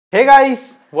Hey guys,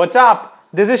 what's up?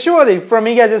 This is Shubhadeep from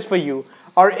eGadgets for you।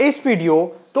 और इस video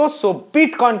दोस्तों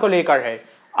bitcoin को लेकर है।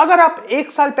 अगर आप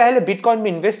एक साल पहले बिटकॉइन में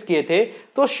इन्वेस्ट किए थे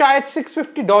तो शायद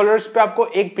 $650 पे आपको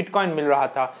एक बिटकॉइन मिल रहा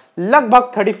था,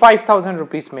 लगभग 35,000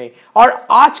 रुपीस में। और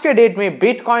आज के डेट में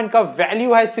बिटकॉइन का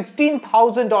वैल्यू है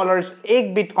 $16,000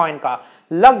 एक बिटकॉइन का,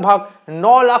 लगभग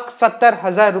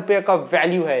 9,70,000 रुपए का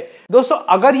वैल्यू है। दोस्तों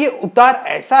अगर ये उतार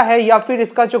ऐसा है या फिर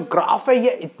इसका जो ग्राफ है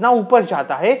ये इतना ऊपर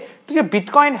जाता है तो ये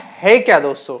बिटकॉइन है क्या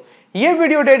दोस्तों? ये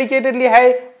वीडियो डेडिकेटेडली है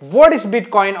व्हाट इज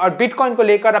बिटकॉइन और बिटकॉइन को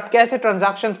लेकर आप कैसे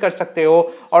ट्रांजैक्शंस कर सकते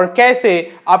हो और कैसे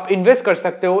आप इन्वेस्ट कर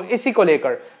सकते हो इसी को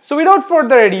लेकर। So without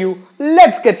further ado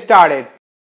let's get started.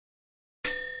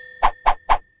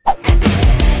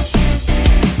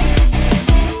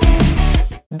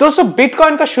 दोस्तों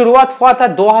बिटकॉइन का शुरुआत हुआ था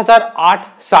 2008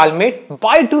 साल में।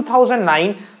 बाय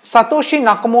 2009 सातोशी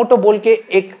नाकामोटो बोल के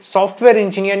एक सॉफ्टवेयर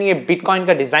इंजीनियर ने ये बिटकॉइन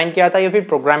का डिजाइन किया था या फिर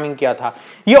प्रोग्रामिंग किया था।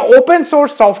 ये ओपन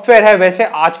सोर्स सॉफ्टवेयर है वैसे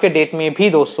आज के डेट में भी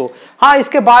दोस्तों। हाँ,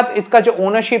 इसके बाद इसका जो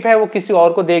ओनरशिप है वो किसी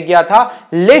और को दे गया था,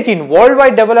 लेकिन वर्ल्ड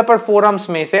वाइड डेवलपर फोरम्स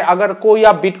में से अगर कोई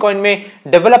आप बिटकॉइन में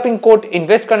डेवलपिंग कोड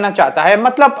इन्वेस्ट करना चाहता है,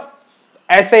 मतलब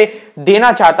ऐसे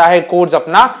देना चाहता है कोड्स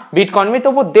अपना बिटकॉइन में,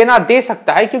 तो वो दे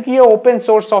सकता है क्योंकि ये ओपन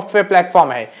सोर्स सॉफ्टवेयर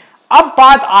प्लेटफॉर्म है। अब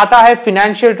बात आता है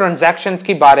फाइनेंशियल ट्रांजैक्शंस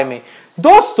के बारे में।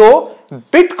 दोस्तों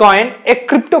बिटकॉइन एक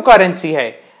क्रिप्टो करेंसी है।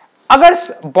 अगर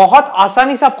बहुत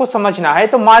आसानी से आपको समझना है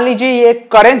तो मान लीजिए ये एक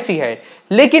करेंसी है,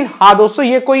 लेकिन हाँ दोस्तों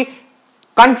ये कोई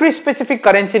कंट्री स्पेसिफिक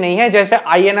करेंसी नहीं है। जैसे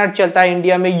INR चलता है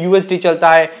इंडिया में, USD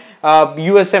चलता है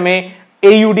USA में,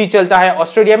 AUD चलता है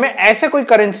ऑस्ट्रेलिया में, ऐसे कोई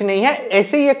करेंसी नहीं है।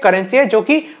 ऐसे ही एक करेंसी है जो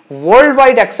कि वर्ल्ड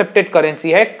वाइड एक्सेप्टेड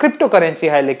करेंसी है, क्रिप्टो करेंसी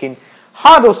है। लेकिन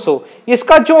हाँ दोस्तों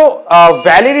इसका जो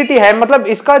वैलिडिटी है, मतलब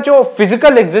इसका जो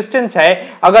फिजिकल एग्जिस्टेंस है,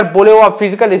 अगर बोले हो आप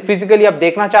फिजिकली आप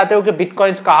देखना चाहते हो कि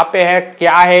बिटकॉइंस कहाँ पे है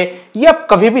क्या है, ये आप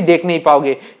कभी भी देख नहीं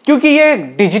पाओगे क्योंकि ये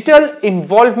डिजिटल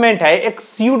इन्वॉल्वमेंट है, एक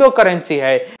स्यूडो करेंसी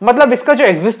है। मतलब इसका जो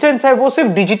एग्जिस्टेंस है वो सिर्फ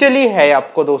डिजिटली है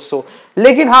आपको दोस्तों।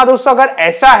 लेकिन हाँ दोस्तों अगर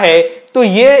ऐसा है तो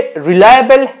ये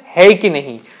रिलायबल है कि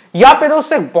नहीं, यहां पे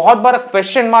दोस्तों एक बहुत बड़ा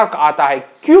क्वेश्चन मार्क आता है,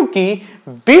 क्योंकि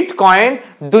बिटकॉइन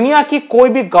दुनिया की कोई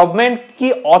भी गवर्नमेंट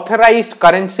की ऑथराइज्ड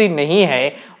करेंसी नहीं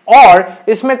है और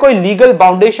इसमें कोई लीगल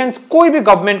बाउंडेशंस कोई भी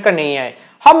गवर्नमेंट का नहीं है।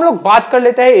 हम लोग बात कर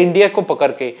लेते हैं इंडिया को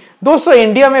पकड़ के। दोस्तों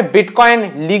इंडिया में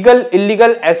बिटकॉइन लीगल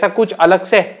इलीगल ऐसा कुछ अलग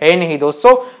से है नहीं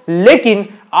दोस्तों, लेकिन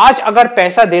आज अगर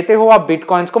पैसा देते हो आप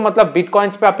बिटकॉइंस को, मतलब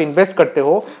बिटकॉइंस पे आप इन्वेस्ट करते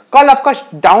हो, कल आपका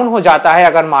डाउन हो जाता है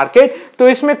अगर मार्केट, तो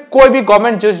इसमें कोई भी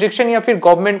गवर्नमेंट जुरिसडिक्शन या फिर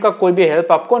गवर्नमेंट का कोई भी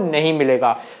हेल्प आपको नहीं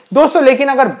मिलेगा दोस्तों। लेकिन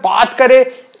अगर बात करें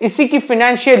इसी की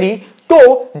फाइनेंशियली,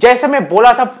 तो जैसे मैं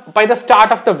बोला था by the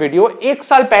start of the video, एक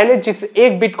साल पहले जिस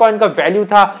एक बिटकॉइन का वैल्यू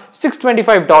था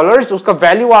 $625, उसका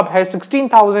वैल्यू अब है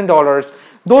 $16,000।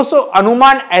 दोस्तों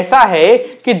अनुमान ऐसा है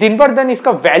कि दिन बर दिन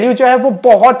इसका वैल्यू जो है वो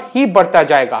बहुत ही बढ़ता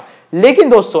जाएगा। लेकिन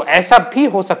दोस्तों ऐसा भी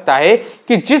हो सकता है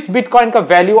कि जिस बिटकॉइन का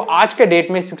वैल्यू आज के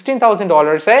डेट में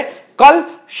 $16,000 है, कल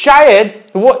शायद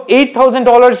वो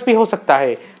 $8,000 भी हो सकता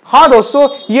है। हाँ दोस्तों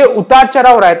ये उतार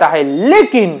चढ़ाव रहता है,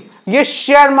 लेकिन ये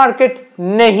शेयर मार्केट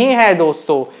नहीं है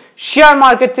दोस्तों। शेयर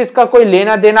मार्केट से इसका कोई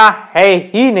लेना देना है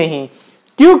ही नहीं,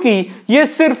 क्योंकि ये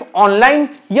सिर्फ ऑनलाइन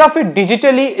या फिर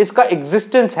डिजिटली इसका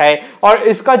एग्जिस्टेंस है और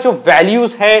इसका जो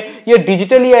वैल्यूज है ये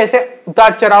डिजिटली ऐसे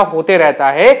उतार चढ़ाव होते रहता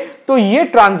है। तो ये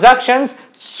ट्रांजैक्शंस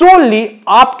सोली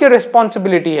आपके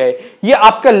रिस्पॉन्सिबिलिटी है, ये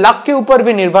आपके लक के ऊपर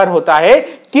भी निर्भर होता है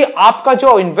कि आपका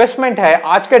जो इन्वेस्टमेंट है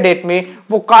आज के डेट में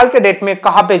वो कल के डेट में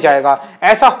कहां पे जाएगा।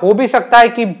 ऐसा हो भी सकता है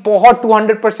कि बहुत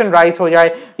 200% राइज हो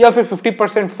जाए या फिर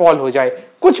 50% फॉल हो जाए,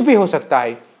 कुछ भी हो सकता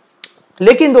है।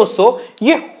 लेकिन दोस्तों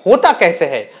ये होता कैसे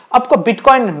है, आपको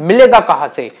बिटकॉइन मिलेगा कहां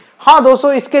से? हाँ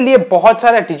दोस्तों इसके लिए बहुत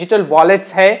सारे डिजिटल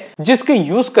वॉलेट्स है जिसके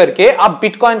यूज करके आप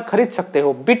बिटकॉइन खरीद सकते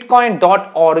हो।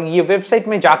 bitcoin.org ये वेबसाइट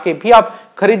में जाके भी आप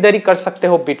खरीदारी कर सकते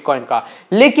हो बिटकॉइन का।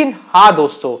 लेकिन हाँ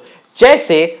दोस्तों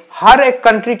जैसे हर एक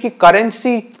कंट्री की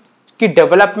करेंसी की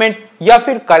डेवलपमेंट या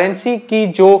फिर करेंसी की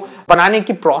जो बनाने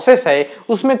की प्रोसेस है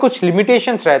उसमें कुछ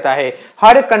लिमिटेशंस रहता है।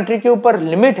 हर एक कंट्री के ऊपर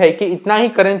लिमिट है कि इतना ही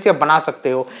करेंसी आप बना सकते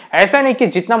हो। ऐसा नहीं कि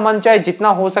जितना मन चाहे जितना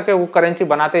हो सके वो करेंसी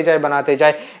बनाते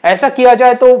जाए। ऐसा किया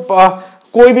जाए तो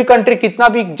कोई भी कंट्री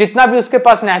जितना भी उसके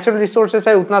पास नेचुरल रिसोर्सेस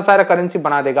है उतना सारा करेंसी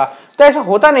बना देगा, तो ऐसा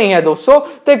होता नहीं है दोस्तों।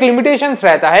 तो एक लिमिटेशंस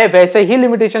रहता है, वैसे ही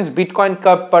लिमिटेशंस बिटकॉइन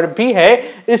का पर भी है।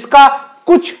 इसका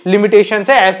कुछ लिमिटेशंस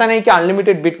है, ऐसा नहीं कि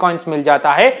अनलिमिटेड बिटकॉइंस मिल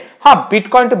जाता है। हाँ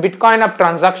बिटकॉइन टू बिटकॉइन आप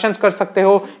ट्रांजैक्शंस कर सकते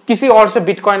हो, किसी और से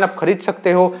बिटकॉइन आप खरीद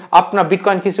सकते हो, अपना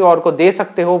बिटकॉइन किसी और को दे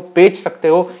सकते हो, बेच सकते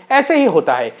हो, ऐसे ही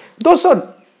होता है दोस्तों।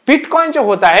 बिटकॉइन जो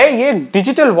होता है ये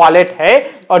डिजिटल वॉलेट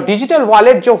है और डिजिटल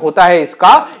वॉलेट जो होता है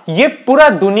इसका ये पूरा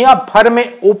दुनिया भर में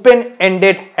ओपन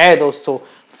एंडेड है दोस्तों।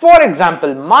 फॉर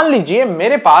एग्जाम्पल मान लीजिए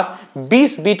मेरे पास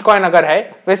 20 बिटकॉइन अगर है,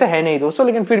 वैसे है नहीं दोस्तों,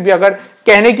 लेकिन फिर भी अगर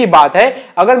कहने की बात है,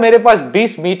 अगर मेरे पास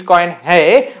 20 बिटकॉइन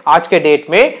है आज के डेट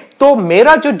में, तो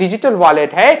मेरा जो डिजिटल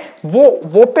वॉलेट है वो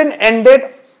open ended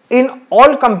in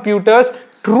all computers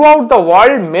through out the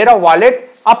world. मेरा वॉलेट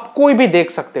आप कोई भी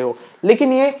देख सकते हो,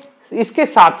 लेकिन ये इसके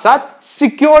साथ साथ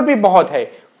सिक्योर भी बहुत है।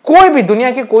 कोई भी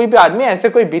दुनिया के कोई भी आदमी ऐसे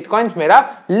कोई बिटकॉइंस मेरा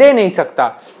ले नहीं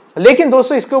सकता। लेकिन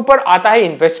दोस्तों इसके ऊपर आता है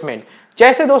इन्वेस्टमेंट।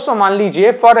 जैसे दोस्तों मान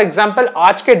लीजिए फॉर एग्जांपल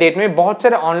आज के डेट में बहुत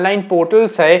सारे ऑनलाइन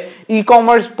पोर्टल्स है, ई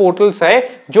कॉमर्स पोर्टल्स है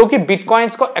जो कि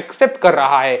बिटकॉइंस को एक्सेप्ट कर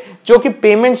रहा है, जो कि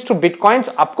पेमेंट्स टू बिटकॉइंस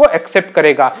आपको एक्सेप्ट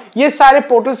करेगा। ये सारे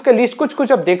पोर्टल्स के लिस्ट कुछ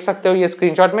कुछ आप देख सकते हो ये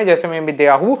स्क्रीनशॉट में, जैसे मैं भी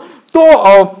दिया हूं।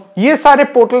 तो ये सारे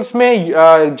पोर्टल्स में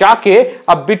जाके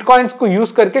आप बिटकॉइंस को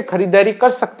यूज करके खरीदारी कर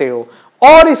सकते हो।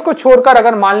 और इसको छोड़कर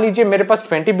अगर मान लीजिए मेरे पास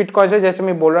 20 बिटकॉइंस है, जैसे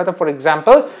मैं बोल रहा था फॉर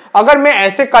एग्जांपल, अगर मैं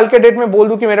ऐसे कल के डेट में बोल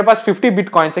दूं कि मेरे पास 50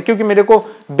 बिटकॉइंस है, क्योंकि मेरे को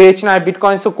बेचना है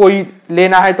बिटकॉइंस, तो कोई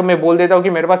लेना है तो मैं बोल देता हूं कि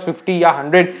मेरे पास 50 या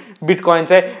 100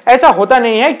 बिटकॉइंस है। ऐसा होता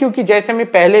नहीं है, क्योंकि जैसे मैं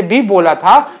पहले भी बोला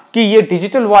था कि ये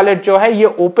डिजिटल वॉलेट जो है ये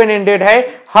ओपन एंडेड है।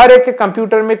 हर एक के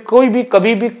कंप्यूटर में कोई भी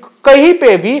कभी भी कहीं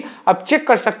पे भी आप चेक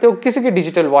कर सकते हो किसी की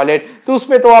डिजिटल वॉलेट, तो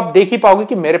उसमें तो आप देख ही पाओगे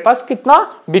कि मेरे पास कितना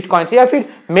बिटकॉइन है। या फिर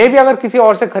मैं भी अगर किसी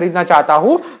और से खरीदना चाहता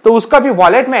हूं तो उसका भी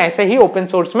वॉलेट में ऐसे ही ओपन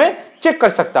सोर्स में चेक कर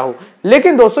सकता हूं।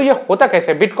 लेकिन दोस्तों ये होता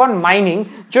कैसे? बिटकॉइन माइनिंग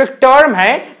जो एक टर्म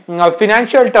है,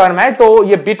 फिनेंशियल टर्म है, तो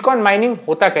ये बिटकॉइन माइनिंग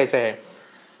होता कैसे है?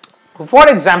 फॉर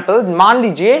एग्जाम्पल मान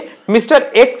लीजिए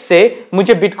मिस्टर एक्स से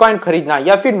मुझे बिटकॉइन खरीदना,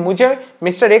 या फिर मुझे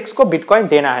मिस्टर एक्स को बिटकॉइन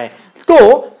देना है,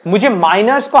 तो मुझे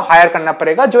माइनर्स को हायर करना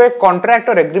पड़ेगा, जो एक कॉन्ट्रैक्ट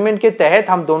और एग्रीमेंट के तहत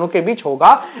हम दोनों के बीच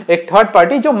होगा। एक थर्ड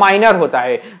पार्टी जो माइनर होता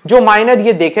है, जो माइनर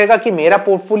ये देखेगा कि मेरा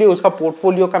पोर्टफोलियो उसका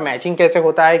पोर्टफोलियो का मैचिंग कैसे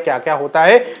होता है, क्या क्या होता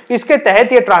है, इसके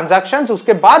तहत ये ट्रांजैक्शंस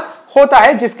उसके बाद होता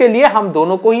है, जिसके लिए हम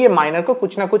दोनों को ही ये माइनर को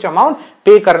कुछ ना कुछ अमाउंट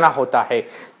पे करना होता है।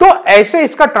 तो ऐसे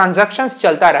इसका ट्रांजैक्शंस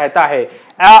चलता रहता है।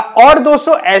 और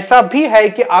दोस्तों ऐसा भी है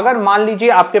कि अगर मान लीजिए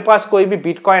आपके पास कोई भी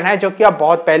बिटकॉइन है जो कि आप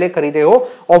बहुत पहले खरीदे हो,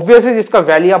 ऑब्वियसली जिसका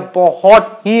वैल्यू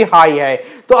बहुत ही हाई है,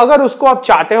 तो अगर उसको आप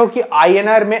चाहते हो कि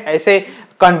आईएनआर में ऐसे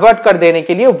कन्वर्ट कर देने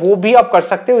के लिए, वो भी आप कर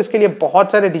सकते हो। इसके लिए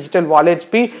बहुत सारे डिजिटल वॉलेट्स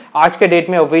भी आज के डेट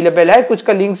में अवेलेबल है, कुछ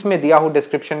का लिंक्स में दिया हूं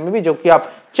डिस्क्रिप्शन में भी, जो कि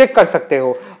आप चेक कर सकते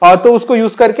हो। तो उसको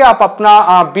यूज करके आप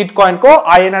अपना बिटकॉइन को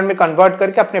आईएनआर में कन्वर्ट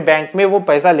करके अपने बैंक में वो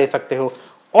पैसा ले सकते हो।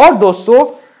 और दोस्तों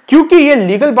क्योंकि ये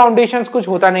लीगल फाउंडेशंस कुछ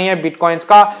होता नहीं है बिटकॉइंस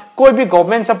का, कोई भी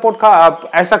गवर्नमेंट सपोर्ट का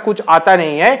ऐसा कुछ आता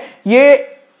नहीं है, ये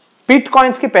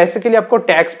बिटकॉइंस के पैसे के लिए आपको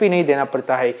टैक्स भी नहीं देना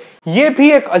पड़ता है। ये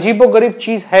भी एक अजीबोगरीब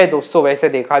चीज है दोस्तों, वैसे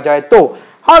देखा जाए तो।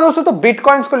 हाँ दोस्तों, तो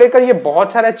बिटकॉइंस को लेकर ये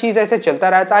बहुत सारा चीज ऐसे चलता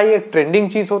रहता है, ये एक ट्रेंडिंग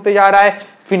चीज होते जा रहा है।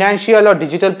 फिनेंशियल और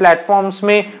डिजिटल प्लेटफॉर्म्स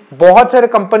में बहुत सारे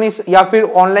कंपनीज या फिर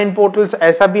ऑनलाइन पोर्टल्स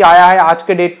ऐसा भी आया है आज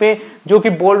के डेट में, जो कि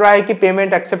बोल रहा है कि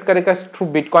पेमेंट एक्सेप्ट करेगा थ्रू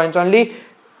बिटकॉइंस ओनली।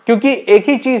 क्योंकि एक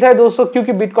ही चीज है दोस्तों,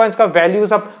 क्योंकि बिटकॉइंस का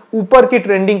वैल्यूज अब ऊपर की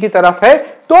ट्रेंडिंग की तरफ है,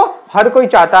 तो हर कोई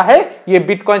चाहता है ये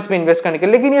बिटकॉइंस में इन्वेस्ट करने के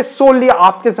लिए। लेकिन ये सोलली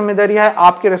आपकी जिम्मेदारी है,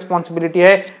 आपकी रिस्पॉन्सिबिलिटी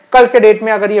है। कल के डेट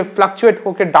में अगर ये फ्लक्चुएट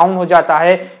होकर डाउन हो जाता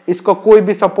है, इसको कोई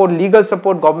भी support, legal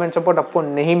support, government support आपको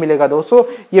नहीं मिलेगा दोस्तों।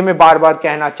 ये मैं बार बार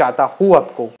कहना चाहता हूं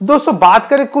आपको। दोस्तों बात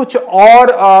करें कुछ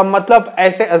और मतलब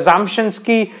ऐसे अजम्पशंस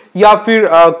की या फिर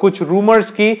कुछ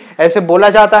रूमर्स की। ऐसे बोला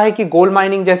जाता है कि गोल्ड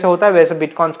माइनिंग जैसे होता है वैसे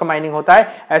बिटकॉइंस का माइनिंग होता है।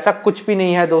 ऐसा कुछ भी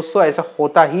नहीं है दोस्तों, ऐसा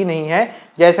होता ही नहीं है।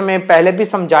 जैसे मैं पहले भी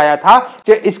समझाया था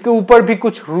कि इसके ऊपर भी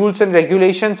कुछ रूल्स एंड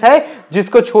रेगुलेशंस है,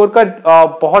 जिसको छोड़कर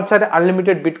बहुत सारे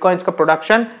अनलिमिटेड बिटकॉइंस का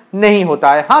प्रोडक्शन नहीं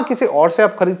होता है। हाँ, किसी और से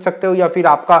आप खरीद सकते हो या फिर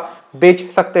आपका बेच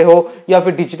सकते हो, या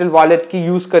फिर डिजिटल वॉलेट की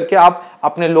यूज करके आप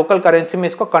अपने लोकल करेंसी में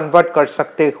इसको कन्वर्ट कर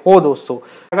सकते हो दोस्तों।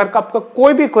 अगर आपका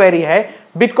कोई भी क्वेरी है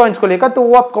बिटकॉइंस को लेकर, तो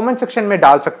वो आप कमेंट सेक्शन में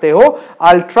डाल सकते हो।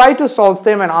 I will try to solve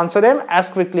them and answer them as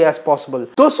quickly as possible.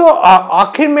 दोस्तों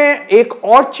आखिर में एक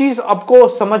और चीज आपको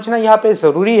समझना यहाँ पे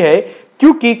जरूरी है,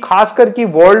 क्योंकि खासकर की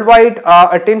वर्ल्ड वाइड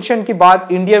अटेंशन की बात,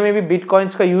 इंडिया में भी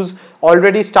बिटकॉइंस का यूज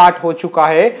ऑलरेडी स्टार्ट हो चुका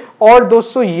है। और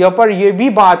दोस्तों यहाँ पर यह भी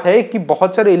बात है कि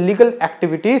बहुत सारे इलीगल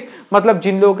एक्टिविटीज, मतलब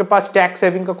जिन लोगों के पास टैक्स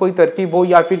सेविंग का कोई तरकीब हो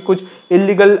या फिर कुछ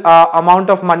इलीगल अमाउंट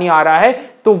ऑफ मनी आ रहा है,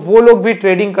 तो वो लोग भी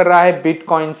ट्रेडिंग कर रहा है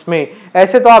बिटकॉइंस में।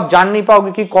 ऐसे तो आप जान नहीं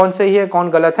पाओगे कि कौन सही है कौन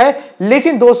गलत है।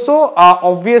 लेकिन दोस्तों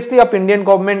ऑब्वियसली अब इंडियन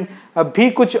गवर्नमेंट भी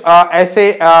कुछ ऐसे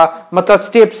मतलब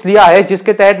स्टेप्स लिया है,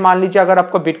 जिसके तहत मान लीजिए अगर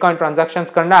आपको बिटकॉइन ट्रांजैक्शंस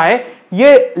करना है,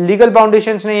 ये लीगल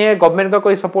फाउंडेशंस नहीं है, गवर्नमेंट का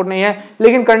कोई सपोर्ट नहीं है,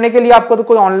 लेकिन करने के लिए आपको तो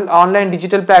कोई ऑनलाइन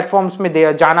डिजिटल प्लेटफॉर्म्स में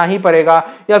जाना ही पड़ेगा,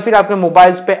 या फिर आपके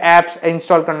मोबाइल्स पे एप्स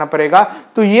इंस्टॉल करना पड़ेगा।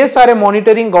 तो ये सारे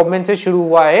मॉनिटरिंग गवर्नमेंट से शुरू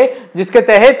हुआ है, जिसके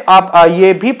तहत आप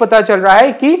ये भी पता चल रहा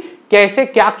है कि कैसे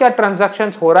क्या क्या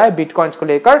ट्रांजैक्शंस हो रहा है बिटकॉइंस को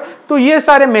लेकर। तो ये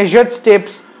सारे मेजर्ड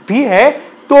स्टेप्स भी है।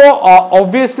 तो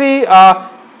ऑब्वियसली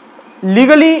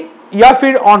लीगली या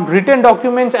फिर ऑन रिटन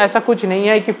डॉक्यूमेंट्स ऐसा कुछ नहीं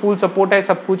है कि फुल सपोर्ट है,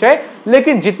 सब कुछ है,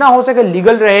 लेकिन जितना हो सके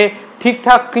लीगल रहे, ठीक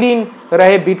ठाक क्लीन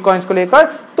रहे बिटकॉइंस को लेकर,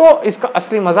 तो इसका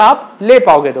असली मजा आप ले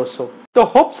पाओगे दोस्तों। तो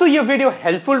होप सो ये वीडियो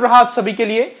हेल्पफुल रहा आप सभी के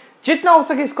लिए। जितना हो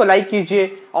सके इसको लाइक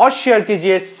कीजिए और शेयर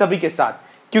कीजिए सभी के साथ,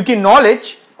 क्योंकि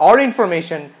नॉलेज और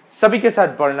इंफॉर्मेशन सभी के साथ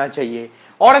बढ़ना चाहिए।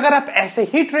 और अगर आप ऐसे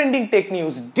ही ट्रेंडिंग टेक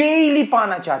न्यूज डेली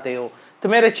पाना चाहते हो तो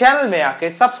मेरे चैनल में आके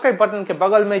सब्सक्राइब बटन के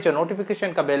बगल में जो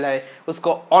नोटिफिकेशन का बेल है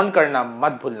उसको ऑन करना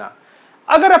मत भूलना।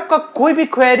 अगर आपका कोई भी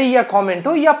क्वेरी या कमेंट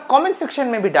हो, या आप कमेंट सेक्शन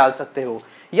में भी डाल सकते हो,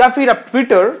 या फिर आप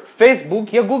ट्विटर,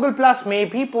 फेसबुक या गूगल प्लस में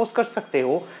भी पोस्ट कर सकते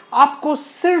हो। आपको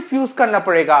सिर्फ यूज करना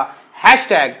पड़ेगा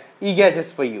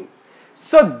 #eGadgetsForYou।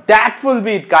 So that will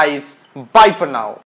be it guys. Bye for now.